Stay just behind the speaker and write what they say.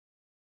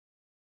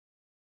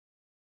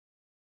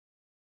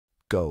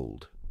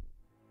gold.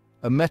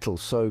 A metal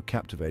so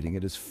captivating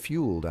it has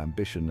fueled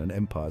ambition and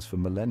empires for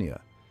millennia.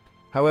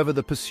 However,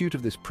 the pursuit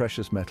of this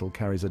precious metal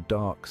carries a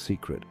dark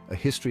secret, a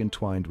history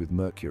entwined with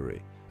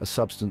mercury, a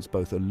substance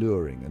both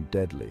alluring and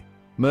deadly.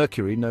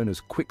 Mercury, known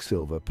as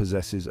Quicksilver,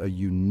 possesses a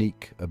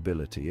unique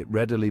ability. It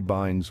readily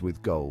binds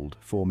with gold,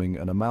 forming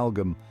an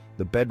amalgam,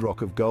 the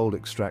bedrock of gold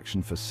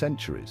extraction for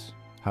centuries.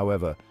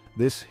 However,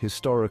 this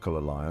historical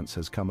alliance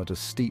has come at a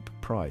steep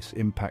price,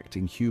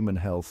 impacting human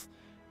health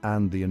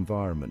and the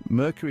environment.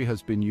 Mercury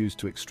has been used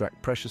to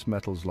extract precious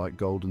metals like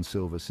gold and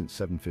silver since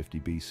 750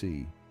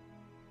 BC.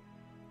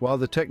 While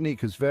the technique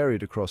has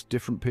varied across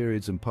different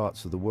periods and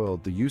parts of the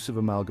world, the use of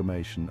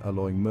amalgamation,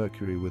 alloying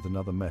mercury with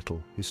another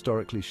metal,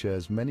 historically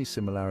shares many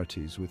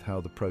similarities with how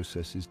the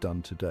process is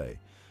done today,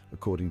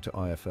 according to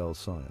IFL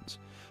science.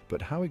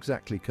 But how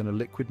exactly can a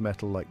liquid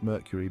metal like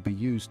mercury be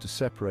used to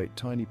separate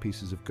tiny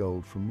pieces of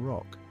gold from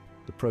rock?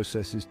 The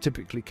process is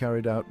typically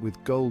carried out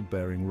with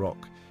gold-bearing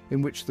rock,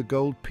 in which the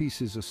gold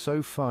pieces are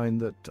so fine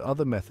that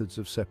other methods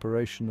of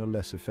separation are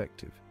less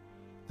effective.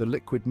 The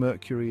liquid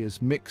mercury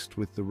is mixed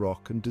with the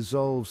rock and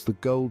dissolves the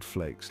gold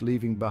flakes,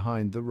 leaving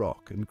behind the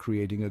rock and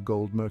creating a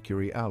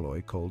gold-mercury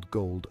alloy called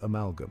gold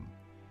amalgam.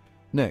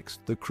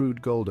 Next, the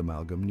crude gold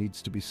amalgam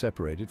needs to be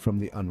separated from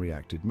the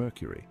unreacted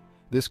mercury.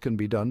 This can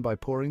be done by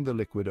pouring the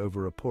liquid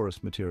over a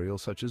porous material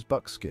such as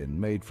buckskin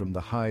made from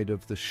the hide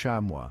of the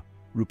chamois,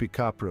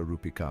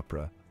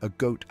 rupicapra, a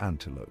goat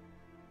antelope.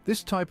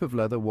 This type of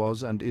leather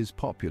was and is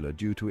popular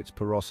due to its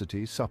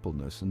porosity,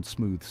 suppleness, and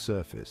smooth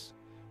surface.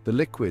 The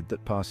liquid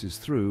that passes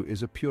through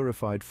is a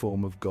purified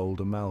form of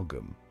gold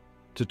amalgam.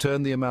 To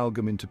turn the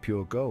amalgam into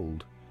pure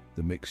gold,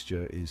 the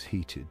mixture is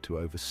heated to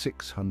over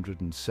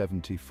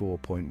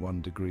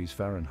 674.1 degrees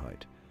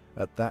Fahrenheit.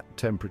 At that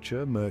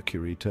temperature,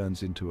 mercury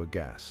turns into a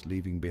gas,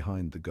 leaving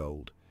behind the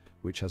gold,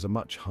 which has a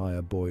much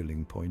higher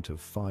boiling point of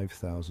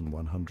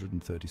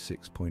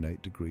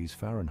 5,136.8 degrees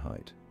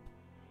Fahrenheit.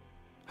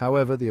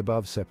 However, the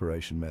above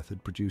separation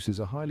method produces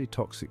a highly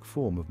toxic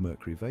form of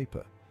mercury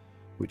vapor,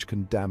 which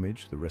can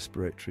damage the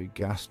respiratory,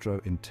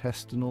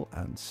 gastrointestinal,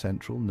 and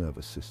central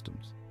nervous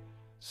systems.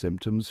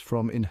 Symptoms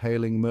from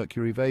inhaling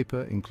mercury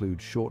vapor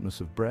include shortness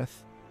of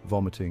breath,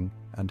 vomiting,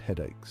 and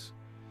headaches.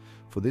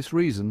 For this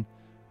reason,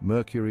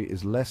 mercury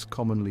is less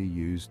commonly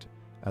used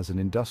as an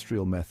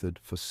industrial method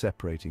for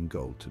separating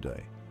gold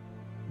today.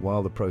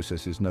 While the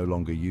process is no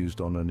longer used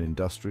on an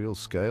industrial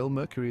scale,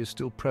 mercury is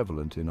still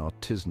prevalent in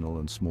artisanal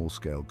and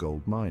small-scale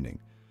gold mining,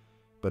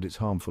 but its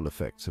harmful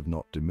effects have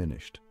not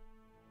diminished.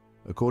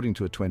 According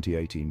to a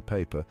 2018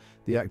 paper,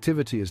 the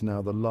activity is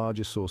now the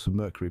largest source of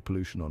mercury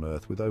pollution on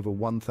Earth, with over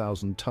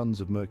 1,000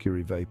 tons of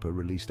mercury vapor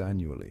released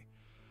annually.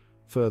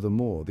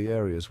 Furthermore, the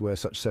areas where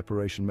such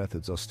separation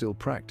methods are still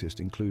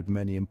practiced include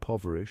many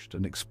impoverished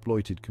and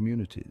exploited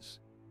communities.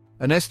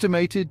 An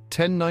estimated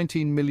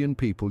 19 million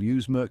people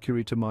use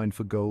mercury to mine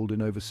for gold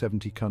in over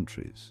 70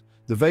 countries.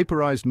 The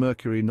vaporized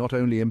mercury not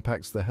only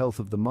impacts the health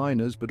of the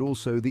miners, but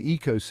also the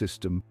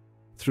ecosystem,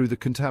 through the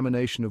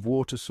contamination of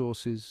water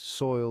sources,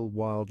 soil,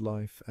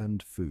 wildlife,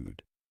 and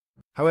food.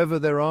 However,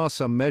 there are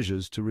some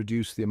measures to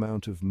reduce the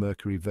amount of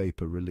mercury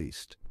vapor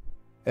released.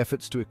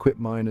 Efforts to equip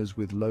miners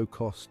with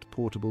low-cost,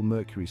 portable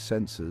mercury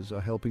sensors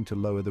are helping to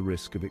lower the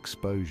risk of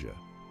exposure.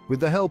 With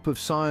the help of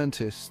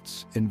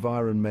scientists,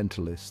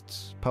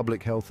 environmentalists,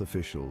 public health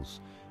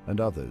officials,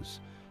 and others,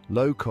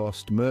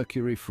 low-cost,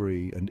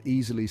 mercury-free, and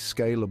easily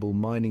scalable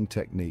mining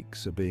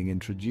techniques are being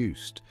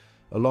introduced,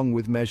 along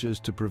with measures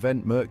to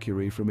prevent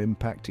mercury from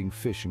impacting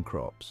fish and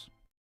crops.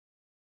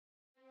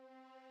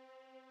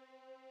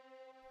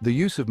 The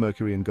use of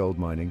mercury in gold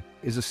mining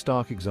is a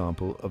stark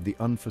example of the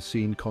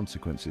unforeseen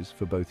consequences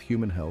for both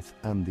human health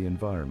and the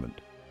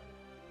environment.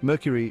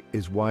 Mercury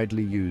is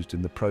widely used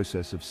in the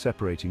process of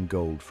separating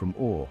gold from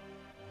ore,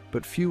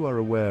 but few are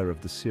aware of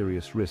the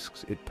serious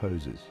risks it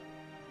poses.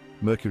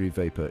 Mercury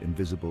vapor,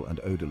 invisible and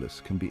odorless,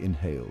 can be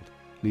inhaled,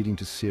 leading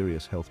to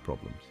serious health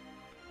problems.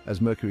 As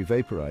mercury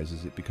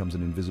vaporizes, it becomes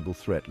an invisible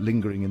threat,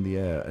 lingering in the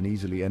air and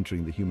easily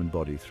entering the human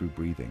body through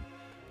breathing.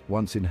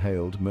 Once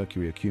inhaled,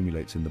 mercury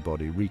accumulates in the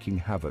body, wreaking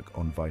havoc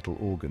on vital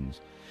organs.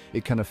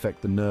 It can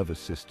affect the nervous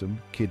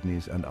system,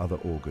 kidneys, and other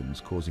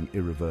organs, causing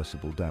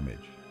irreversible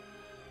damage.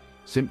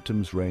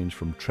 Symptoms range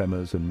from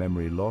tremors and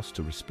memory loss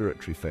to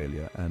respiratory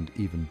failure and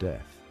even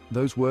death.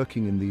 Those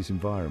working in these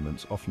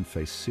environments often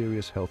face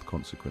serious health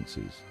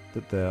consequences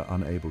that they are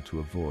unable to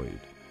avoid.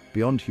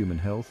 Beyond human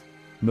health,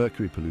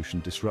 mercury pollution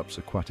disrupts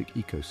aquatic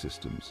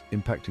ecosystems,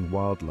 impacting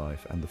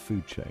wildlife and the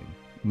food chain.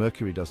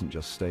 Mercury doesn't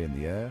just stay in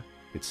the air,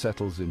 it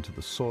settles into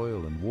the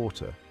soil and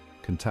water,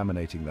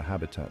 contaminating the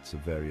habitats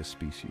of various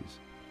species.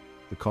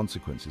 The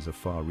consequences are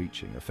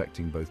far-reaching,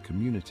 affecting both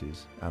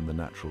communities and the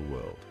natural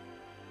world.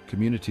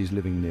 Communities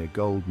living near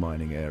gold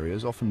mining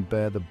areas often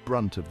bear the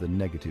brunt of the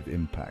negative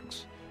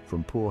impacts,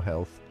 from poor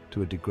health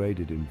to a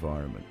degraded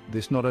environment.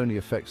 This not only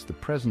affects the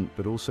present,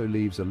 but also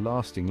leaves a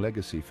lasting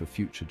legacy for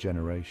future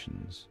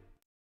generations.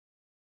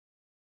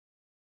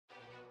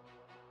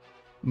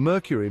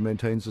 Mercury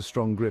maintains a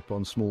strong grip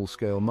on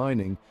small-scale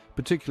mining,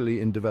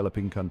 particularly in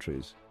developing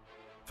countries.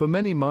 For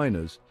many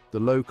miners, The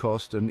low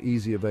cost and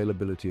easy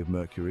availability of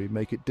mercury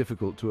make it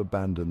difficult to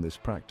abandon this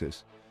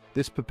practice.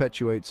 This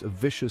perpetuates a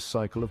vicious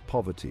cycle of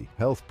poverty,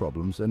 health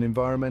problems, and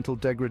environmental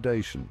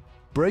degradation.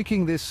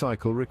 Breaking this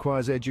cycle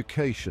requires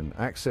education,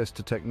 access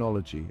to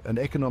technology, and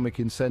economic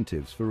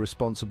incentives for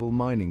responsible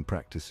mining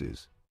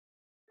practices.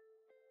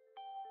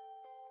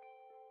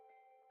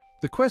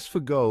 The quest for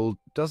gold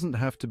doesn't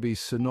have to be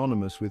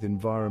synonymous with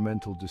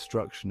environmental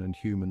destruction and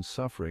human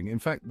suffering. In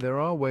fact, there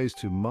are ways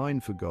to mine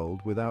for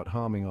gold without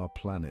harming our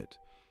planet.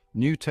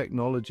 New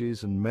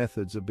technologies and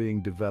methods are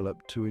being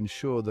developed to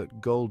ensure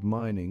that gold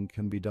mining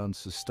can be done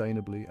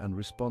sustainably and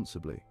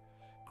responsibly.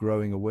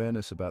 Growing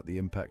awareness about the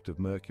impact of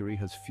mercury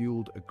has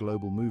fueled a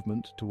global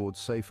movement towards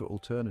safer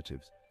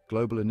alternatives.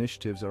 Global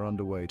initiatives are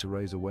underway to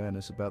raise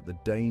awareness about the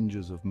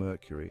dangers of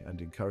mercury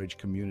and encourage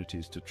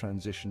communities to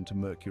transition to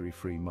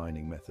mercury-free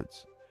mining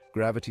methods.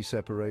 Gravity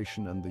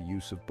separation and the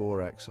use of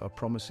borax are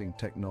promising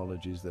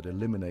technologies that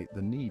eliminate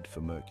the need for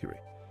mercury.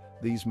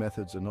 These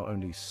methods are not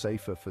only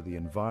safer for the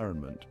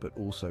environment, but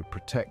also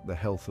protect the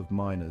health of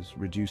miners,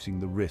 reducing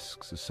the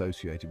risks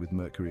associated with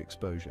mercury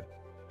exposure.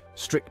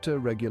 Stricter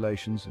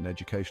regulations and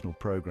educational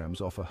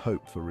programs offer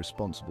hope for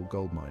responsible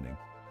gold mining.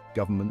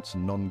 Governments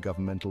and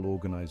non-governmental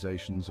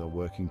organizations are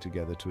working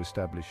together to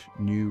establish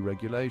new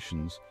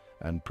regulations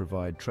and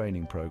provide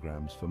training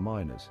programs for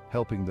miners,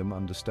 helping them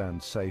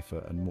understand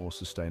safer and more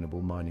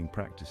sustainable mining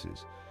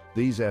practices.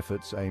 These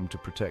efforts aim to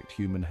protect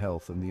human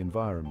health and the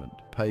environment,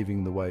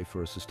 paving the way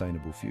for a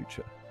sustainable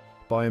future.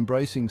 By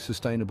embracing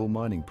sustainable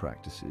mining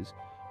practices,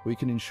 we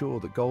can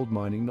ensure that gold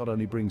mining not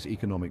only brings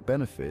economic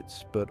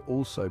benefits, but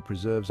also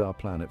preserves our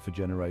planet for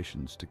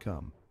generations to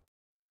come.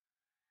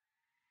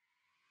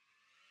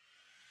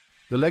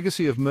 The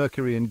legacy of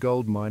mercury in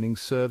gold mining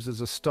serves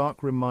as a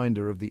stark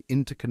reminder of the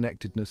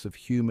interconnectedness of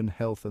human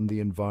health and the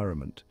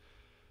environment.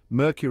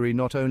 Mercury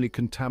not only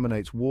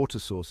contaminates water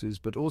sources,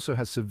 but also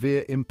has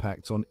severe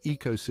impacts on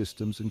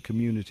ecosystems and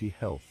community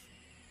health.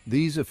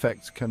 These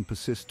effects can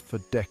persist for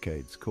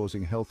decades,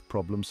 causing health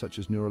problems such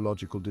as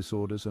neurological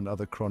disorders and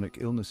other chronic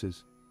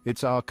illnesses.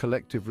 It's our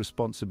collective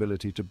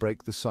responsibility to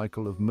break the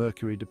cycle of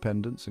mercury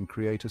dependence and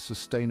create a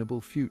sustainable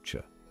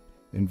future.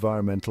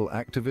 Environmental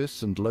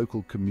activists and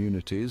local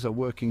communities are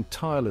working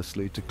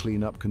tirelessly to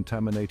clean up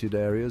contaminated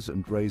areas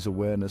and raise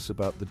awareness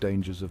about the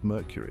dangers of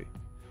mercury.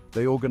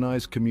 They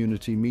organize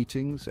community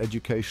meetings,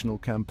 educational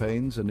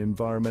campaigns, and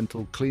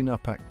environmental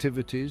cleanup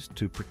activities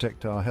to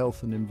protect our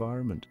health and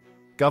environment.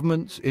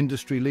 Governments,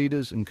 industry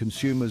leaders, and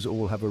consumers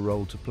all have a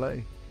role to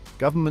play.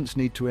 Governments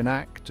need to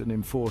enact and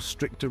enforce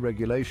stricter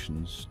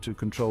regulations to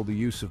control the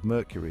use of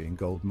mercury in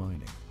gold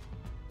mining.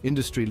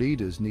 Industry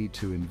leaders need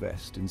to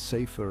invest in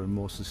safer and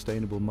more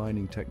sustainable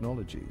mining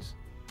technologies.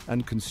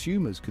 And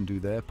consumers can do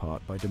their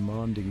part by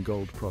demanding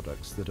gold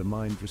products that are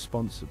mined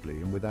responsibly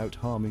and without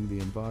harming the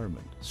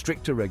environment.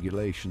 Stricter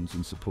regulations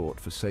and support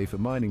for safer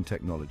mining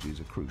technologies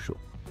are crucial.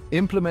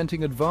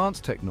 Implementing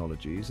advanced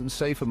technologies and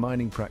safer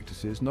mining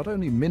practices not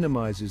only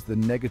minimizes the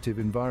negative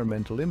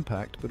environmental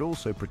impact, but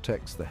also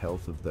protects the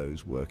health of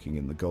those working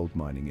in the gold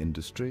mining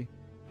industry.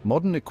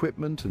 Modern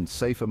equipment and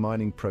safer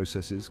mining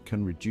processes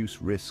can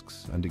reduce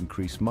risks and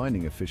increase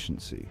mining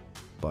efficiency.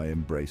 By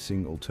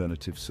embracing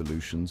alternative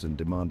solutions and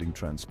demanding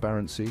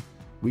transparency,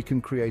 we can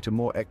create a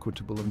more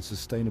equitable and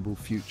sustainable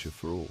future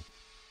for all.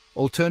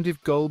 Alternative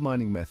gold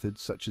mining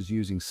methods, such as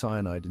using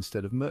cyanide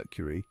instead of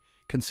mercury,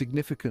 can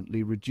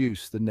significantly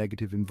reduce the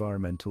negative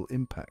environmental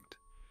impact.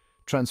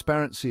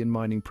 Transparency in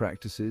mining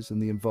practices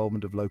and the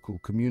involvement of local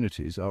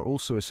communities are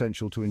also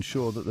essential to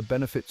ensure that the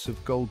benefits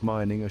of gold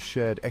mining are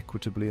shared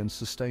equitably and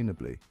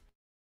sustainably.